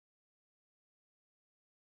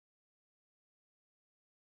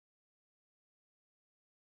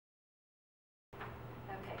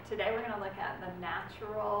today we're going to look at the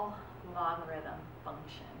natural logarithm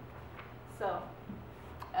function. So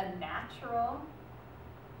a natural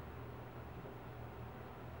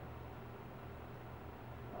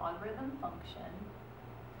logarithm function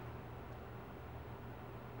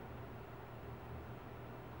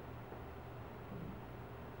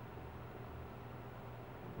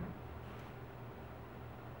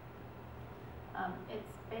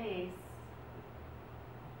its base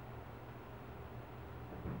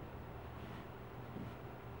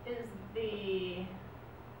is the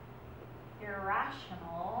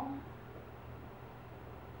irrational,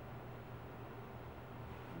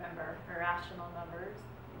 remember irrational numbers,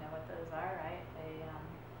 you know what those are, right? They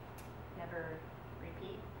never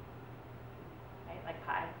repeat, right? Like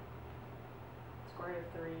pi, square root of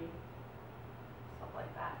 3, stuff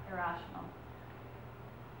like that, irrational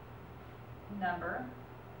number.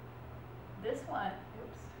 This one,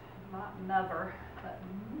 oops, not number, but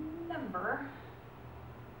number,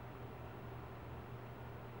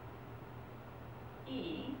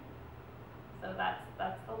 E, so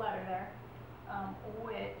that's the letter there,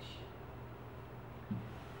 which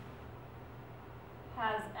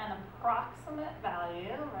has an approximate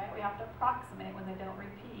value, right? We have to approximate when they don't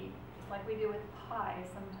repeat, just like we do with pi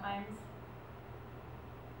sometimes.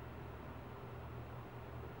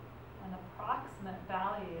 An approximate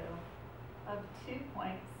value of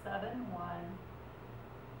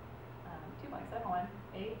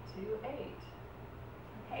 2.71828.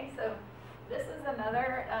 Okay, so this is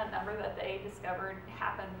another number that they discovered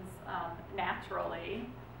happens naturally.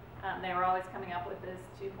 They were always coming up with this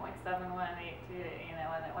 2.7182, you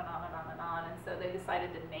know, and it went on and on and on. And so they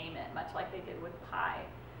decided to name it, much like they did with pi.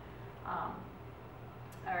 All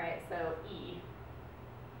right, so E,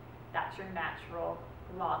 that's your natural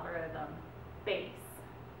logarithm base.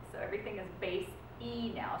 So everything is base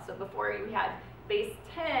E now. So before we had base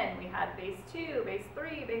 10, we had base 2, base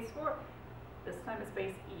 3, base 4. This time it's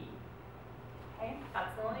base E. Okay,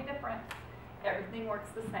 that's the only difference. Everything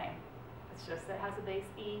works the same. It's just it has a base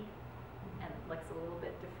E and it looks a little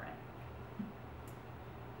bit different.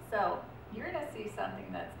 So you're going to see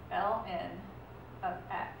something that's ln of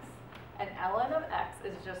x. And ln of x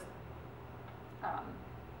is just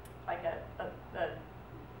like a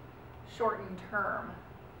shortened term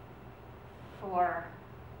for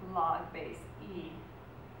log base E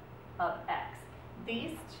of x.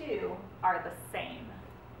 These two are the same.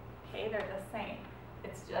 Okay, they're the same.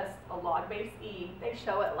 It's just a log base E. They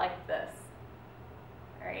show it like this.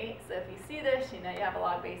 All right, so if you see this, you know you have a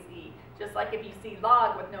log base E. Just like if you see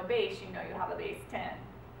log with no base, you know you have a base 10.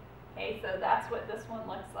 Okay, so that's what this one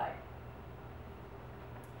looks like.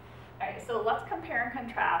 All right, so let's compare and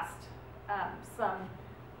contrast some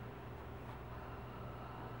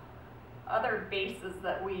other bases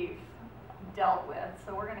that we've dealt with.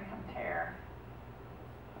 So we're going to compare,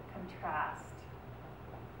 contrast.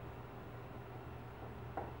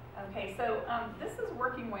 Okay, so this is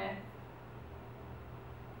working with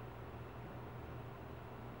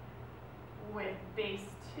base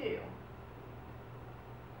 2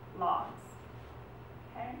 logs.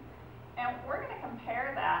 Okay, and we're going to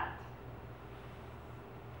compare that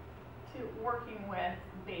to working with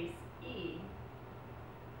base E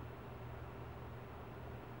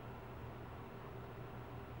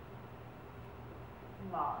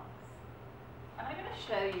logs. And I'm going to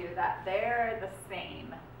show you that they're the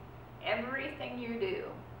same. Everything you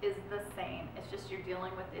do is the same. It's just you're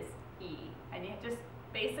dealing with this E. And you just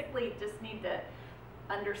basically just need to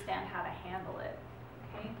understand how to handle it.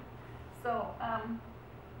 Okay? So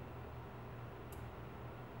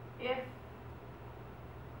if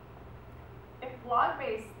log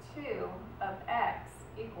base 2 of x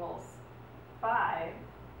equals 5,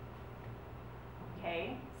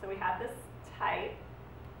 okay, so we have this type,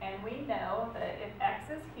 and we know that if x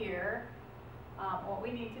is here, what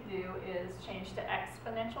we need to do is change to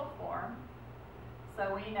exponential form.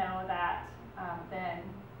 So we know that then,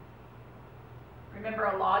 remember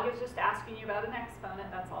a log is just asking you about an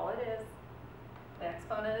exponent, that's all it is. The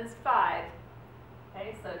exponent is 5.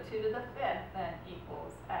 Okay, so 2 to the 5th then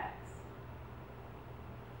equals x.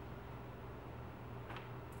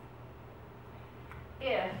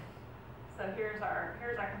 If, so here's our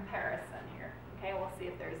comparison here. Okay, we'll see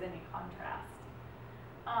if there's any contrast.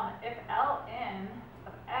 If ln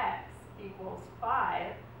of x equals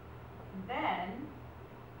 5, then,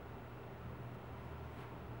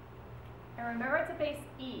 and remember it's a base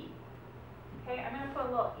E. Okay, I'm going to put a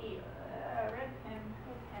little E, red pen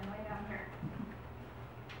way down here.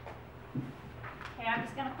 Okay, I'm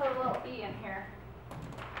just going to put a little E in here,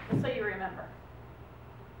 just so you remember.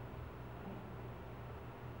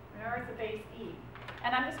 Remember it's a base E.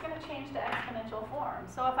 And I'm just going to change to exponential form.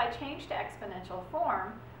 So if I change to exponential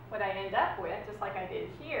form, what I end up with, just like I did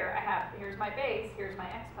here, here's my base, here's my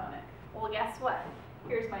exponent. Well, guess what?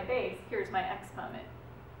 Here's my base, here's my exponent.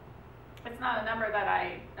 It's not a number that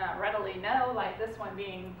I readily know, like this one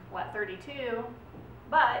being, what, 32,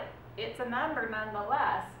 but it's a number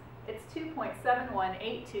nonetheless. It's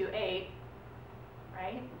 2.71828,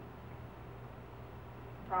 right?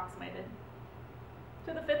 Approximated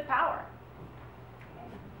to the 5th power. Okay.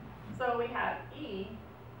 So we have e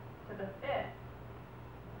to the 5th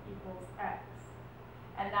equals x.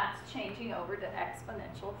 And that's changing over to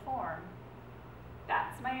exponential form.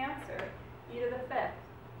 That's my answer, e to the 5th.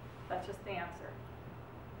 That's just the answer.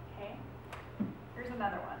 Okay? Here's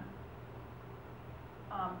another one.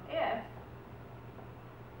 If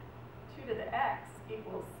 2 to the x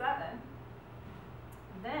equals 7,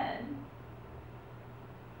 then,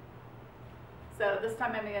 so this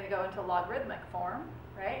time I'm going to go into logarithmic form,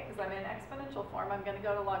 right? Because I'm in exponential form, I'm going to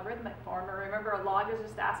go to logarithmic form. Or remember, a log is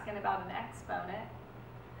just asking about an exponent.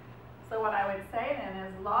 So what I would say then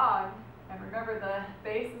is log, and remember the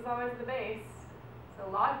base is always the base, so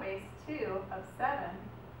log base 2 of 7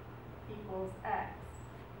 equals x.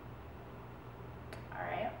 All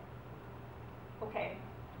right? Okay,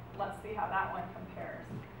 let's see how that one compares.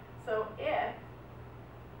 So if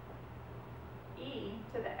e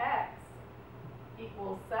to the x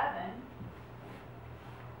equals 7,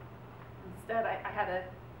 instead I had a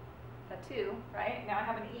 2, right? Now I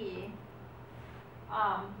have an e.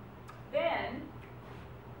 Then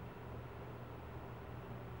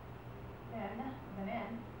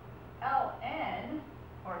ln,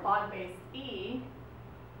 or log base e,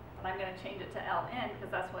 but I'm going to change it to ln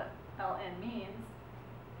because that's what ln means.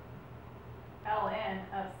 Ln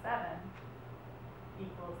of 7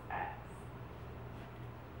 equals x.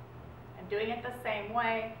 And doing it the same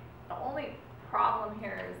way, the only problem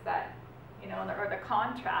here is that, you know, or the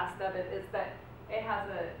contrast of it is that it has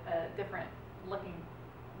a different looking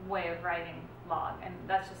way of writing log, and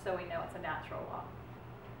that's just so we know it's a natural log.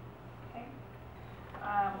 Okay.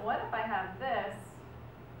 What if I have this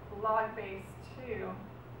log base 2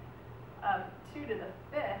 of 2 to the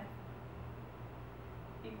 5th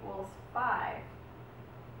equals 5?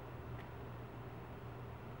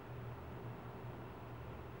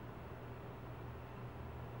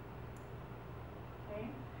 Okay.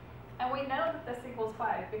 And we know that this equals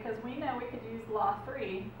 5 because we know we could use law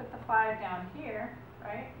 3, put the 5 down here,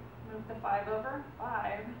 right? Move the 5 over,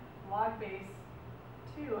 5, log base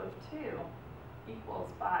 2 of 2 equals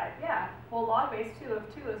 5. Yeah, well, log base 2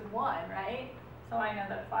 of 2 is 1, right? So I know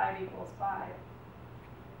that 5 equals 5.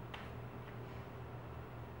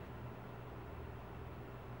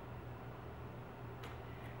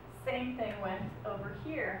 Same thing with over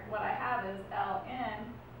here. What I have is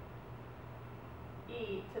ln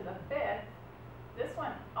e to the 5th. This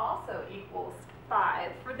one also equals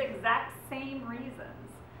 5 for the exact same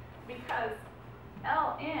reasons. Because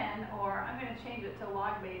ln, or I'm going to change it to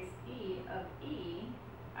log base e of e,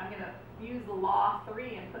 I'm going to use law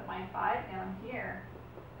 3 and put my 5 down here.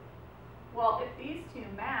 Well, if these two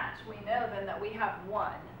match, we know then that we have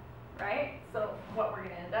 1, right? So what we're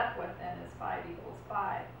going to end up with then is 5 equals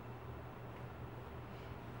 5.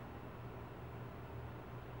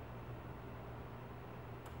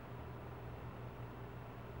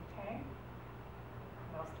 Okay.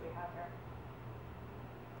 What else do we have here?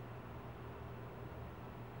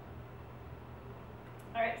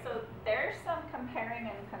 All right, so there's some comparing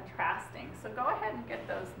and contrasting. So go ahead and get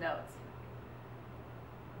those notes.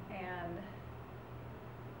 And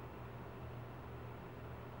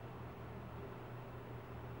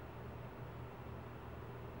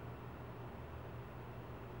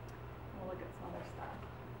we'll look at some other stuff.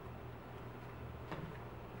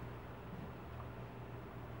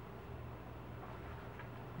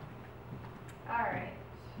 All right.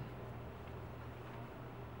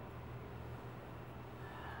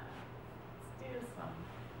 Let's do some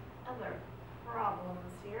other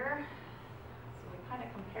problems here. So we kind of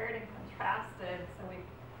compared and contrasted, so we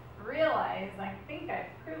realized, I think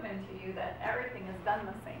I've proven to you that everything is done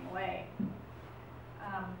the same way.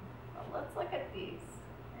 But let's look at these.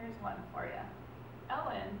 Here's one for you.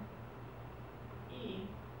 ln e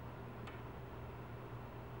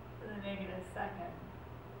to the -2nd.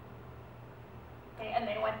 Okay, and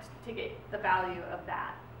they want to get the value of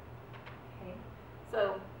that. Okay,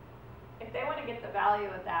 so if they want to get the value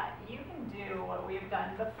of that, you can do what we've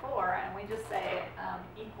done before, and we just say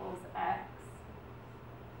equals x.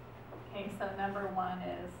 Okay, so number 1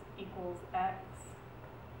 is equals x.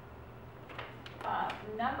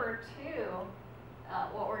 Number 2,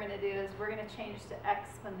 what we're going to do is we're going to change to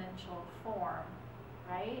exponential form.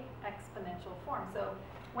 right? Exponential form. So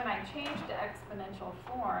when I change to exponential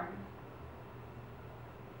form,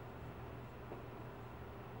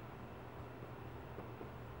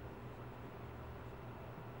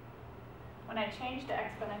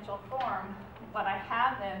 what I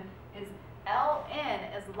have then is ln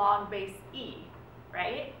is log base e,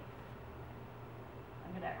 right?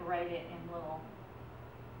 I'm going to write it in little,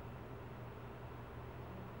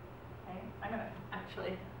 okay? I'm going to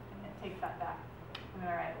take that back. I'm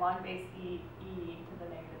going to write log base e to the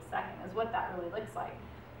negative second is what that really looks like.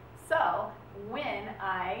 So when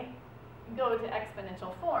I go to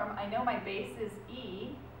exponential form, I know my base is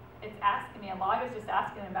e. It's asking me, a log is just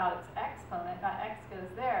asking about its exponent, that x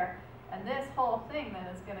goes there, and this whole thing then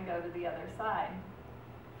is going to go to the other side.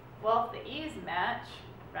 Well, if the e's match,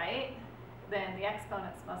 right, then the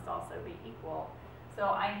exponents must also be equal. So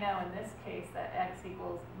I know in this case that x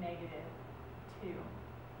equals -2.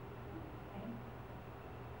 Okay?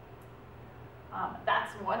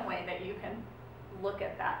 That's one way that you can look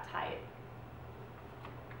at that type.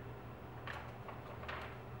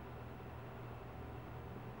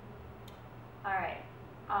 All right.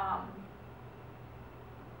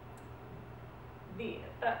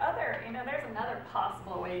 The other, there's another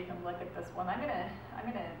possible way you can look at this one. I'm gonna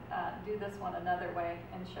do this one another way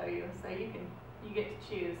and show you, so you get to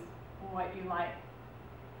choose what you like.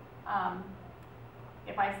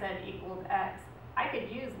 If I said equaled x, I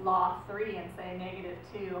could use law 3 and say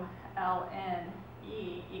 -2 ln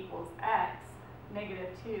e equals x,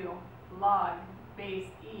 -2 log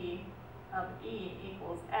base e of e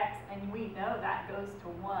equals x, and we know that goes to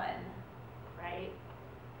 1, right?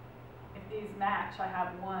 If these match, I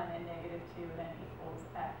have 1 and -2 then equals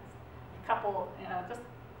x. Just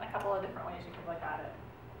a couple of different ways you can look at it.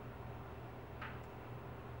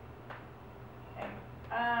 Okay.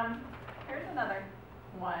 Here's another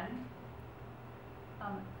one.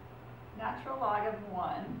 Natural log of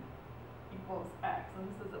 1 equals x, and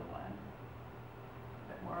this is a 1.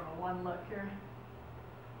 A bit more of a 1 look here.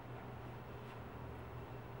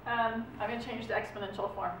 I'm going to change to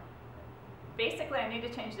exponential form. Basically, I need to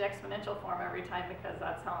change to exponential form every time because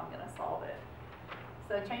that's how I'm going to solve it.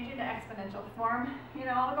 So changing to exponential form,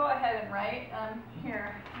 I'll go ahead and write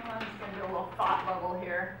here. I'm just going to do a little thought bubble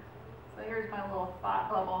here. So here's my little thought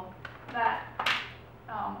bubble. That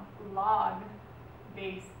log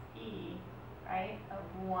base e, right, of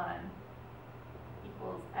 1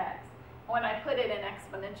 equals x. When I put it in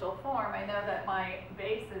exponential form, I know that my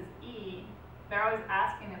base is e. They're always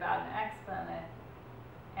asking about an exponent,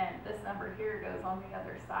 and this number here goes on the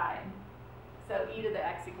other side. So e to the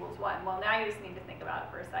x equals 1. Well, now you just need to think about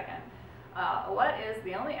it for a second. What is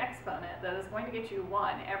the only exponent that is going to get you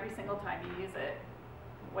 1 every single time you use it?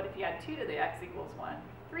 What if you had 2 to the x equals 1?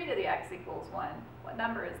 3 to the x equals 1. What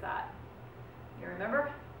number is that? You remember?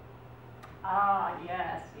 Ah,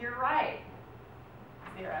 yes, you're right.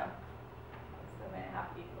 0. So then it has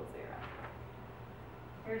to equal 0.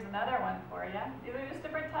 Here's another one for you. These are just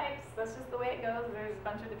different types. That's just the way it goes. There's a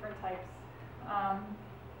bunch of different types.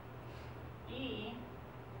 E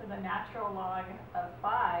to the natural log of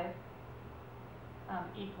 5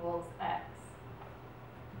 equals x.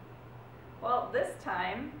 Well, this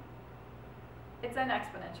time, it's in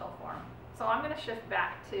exponential form. So I'm going to shift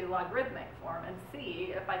back to logarithmic form and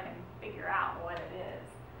see if I can figure out what it is.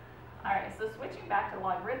 All right, so switching back to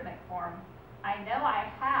logarithmic form, I know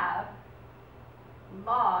I have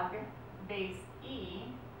log base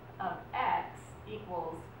e of x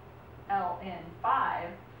equals ln 5.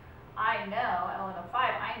 I know ln of 5.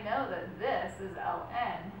 I know that this is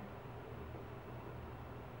ln.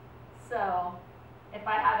 So if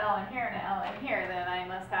I have ln here and ln here, then I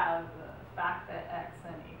must have the fact that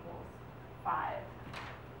xn equals 5.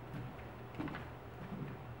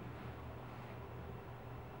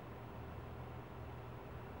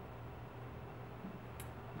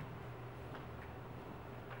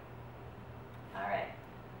 All right.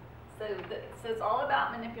 So it's all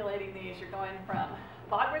about manipulating these. You're going from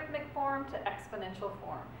logarithmic form to exponential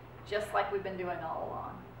form, just like we've been doing all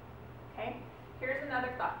along. Okay? Here's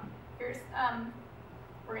another thought.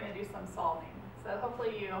 We're going to do some solving. So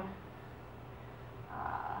hopefully you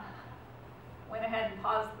went ahead and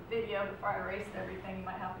paused the video before I erased everything. You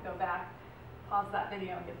might have to go back, pause that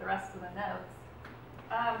video, and get the rest of the notes.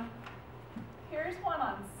 Here's one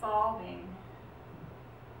on solving.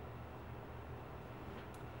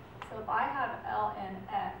 So if I have ln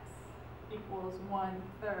x equals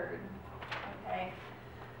 1/3, okay.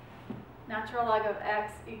 natural log of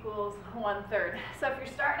x equals 1/3. So if you're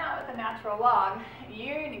starting out with a natural log,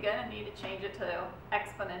 you're going to need to change it to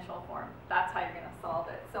exponential form. That's how you're going to solve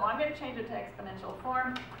it. So I'm going to change it to exponential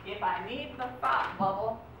form. If I need the thought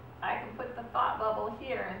bubble, I can put the thought bubble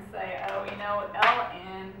here and say, oh, you know,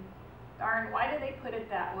 ln, darn, why did they put it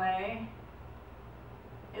that way?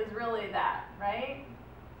 Is really that, right?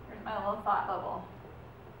 Here's my little thought bubble.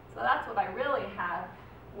 So that's what I really have,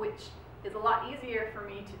 which is a lot easier for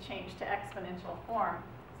me to change to exponential form.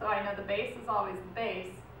 So I know the base is always the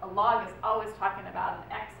base. A log is always talking about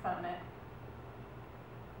an exponent.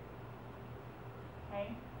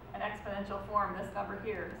 Okay? An exponential form, this number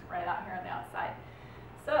here is right out here on the outside.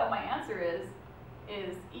 So my answer is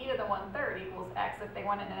e to the 1/3 equals x if they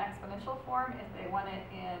want it in exponential form. If they want it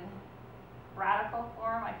in radical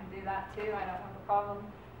form, I can do that too. I don't have a problem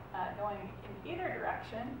going in either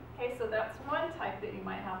direction. Okay, so that's one type that you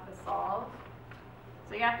might have to solve.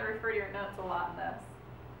 So you have to refer to your notes a lot in this,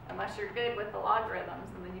 unless you're good with the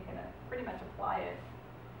logarithms, and then you can pretty much apply it.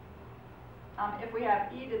 If we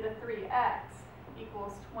have e to the 3x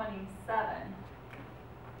equals 27,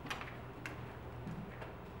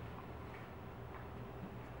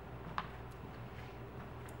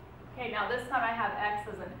 okay, now this time I have x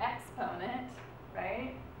as an exponent,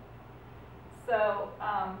 right? So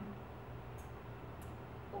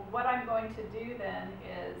what I'm going to do then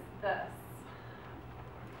is this.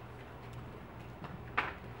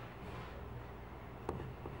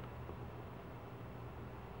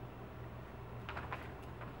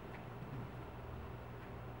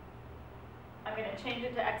 I'm going to change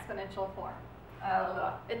it to exponential form.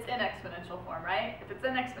 It's in exponential form, right? If it's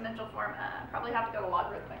in exponential form, I probably have to go to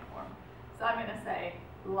logarithmic form. So I'm going to say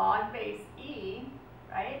log base e,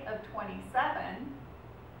 right, of 27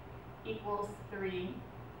 equals 3x.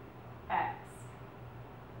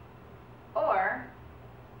 Or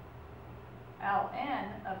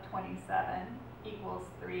ln of 27 equals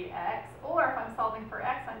 3x. Or if I'm solving for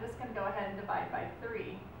x, I'm just going to go ahead and divide by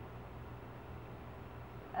 3.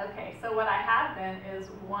 Okay, so what I have then is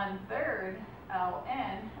 1/3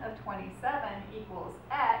 ln of 27 equals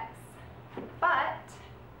x, but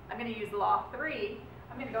I'm going to use law 3.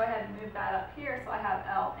 I'm going to go ahead and move that up here, so I have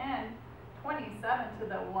ln 27 to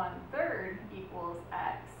the 1/3 equals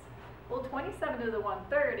x. Well, 27 to the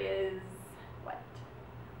 1/3 is what?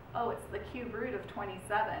 Oh, it's the cube root of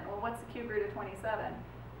 27. Well, what's the cube root of 27?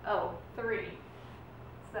 Oh, 3.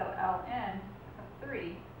 So ln of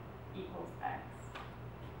 3 equals x.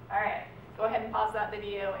 All right, go ahead and pause that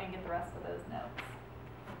video and get the rest of those notes.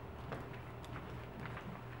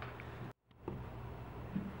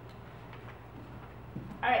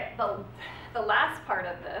 All right, the last part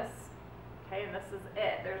of this, okay, and this is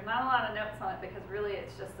it. There's not a lot of notes on it because really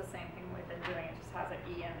it's just the same thing we've been doing. It just has an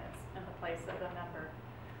e in it in the place of the number.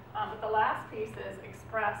 But the last piece is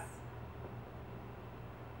express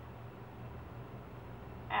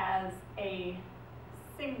as a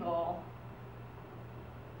single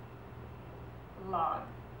log.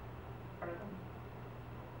 Oh,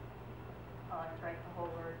 I like to write the whole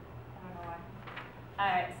word. I don't know why. All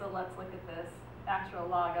right, so let's look at this. Natural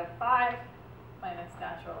log of 5 minus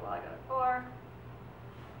natural log of 4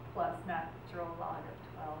 plus natural log of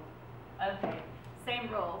 12. Okay, same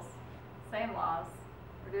rules, same laws.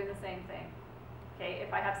 We're doing the same thing. Okay,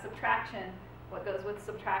 if I have subtraction, what goes with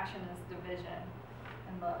subtraction is division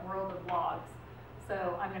in the world of logs.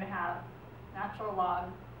 So I'm going to have natural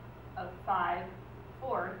log of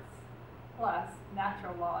 5/4 plus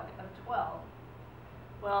natural log of 12.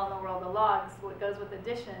 Well, in the world of logs, what goes with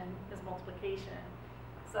addition is multiplication.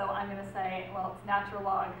 So I'm going to say, well, it's natural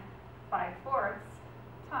log 5/4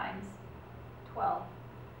 times 12.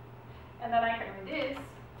 And then I can reduce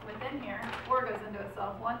within here. 4 goes into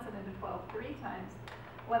itself once and into 12 3 times.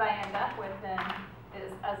 What I end up with then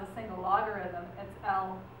is, as a single logarithm, it's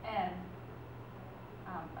ln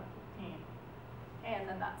of 15. And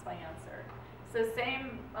then that's my answer. So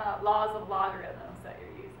same laws of logarithms that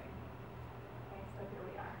you're using. Okay, so here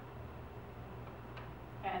we are.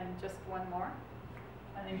 And just one more,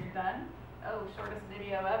 and then you're done. Oh, shortest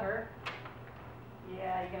video ever.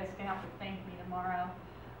 Yeah, you guys are going to have to thank me tomorrow.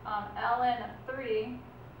 Ln of 3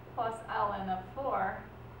 plus ln of 4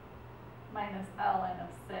 minus ln of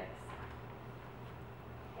 6.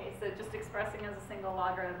 Okay, so just expressing as a single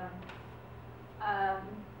logarithm.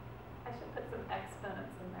 I should put some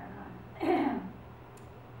exponents in there, huh?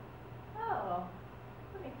 Oh,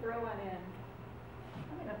 let me throw one in.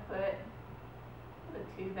 I'm going to put a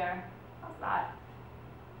 2 there. How's that?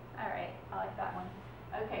 All right, I like that one.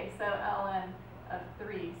 Okay, so ln of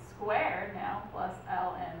 3 squared now plus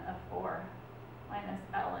ln of 4 minus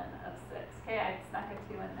ln of 6. Okay, I snuck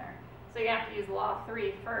a 2 in there. So you have to use law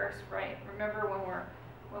 3 first, right? Remember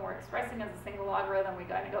when we're expressing as a single logarithm, we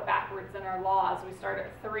kind of go backwards in our laws. We start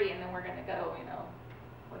at 3 and then we're going to go, you know,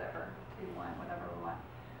 whatever, 2, 1, whatever we want.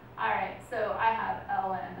 All right, so I have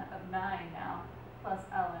ln of 9 now plus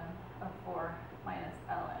ln of 4 minus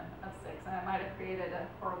ln of 6. And I might have created a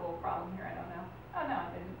horrible problem here, I don't know. Oh no,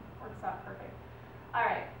 it didn't. Works out perfect. All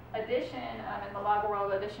right, addition, in the log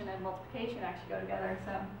world, addition and multiplication actually go together.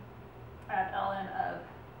 So I have ln of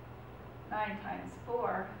 9 times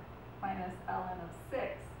 4 minus ln of 6,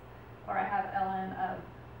 or I have ln of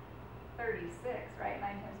 36, right?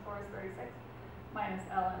 9 times 4 is 36, minus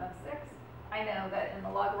ln of 6. I know that in the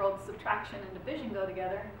log world, subtraction and division go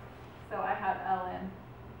together, so I have ln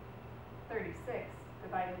 36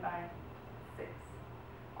 divided by 6,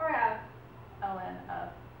 or I have ln of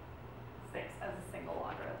 6 as a single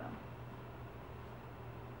logarithm.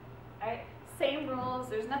 Right? Same rules,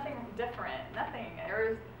 there's nothing different, nothing.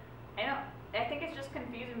 I think it's just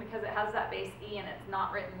confusing because it has that base e and it's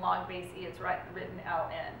not written log base e, it's written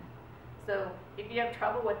ln. So if you have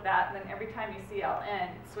trouble with that, then every time you see ln,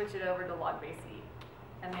 switch it over to log base e.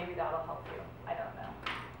 And maybe that'll help you. I don't know.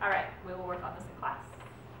 All right, we will work on this in class.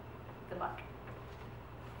 Good luck.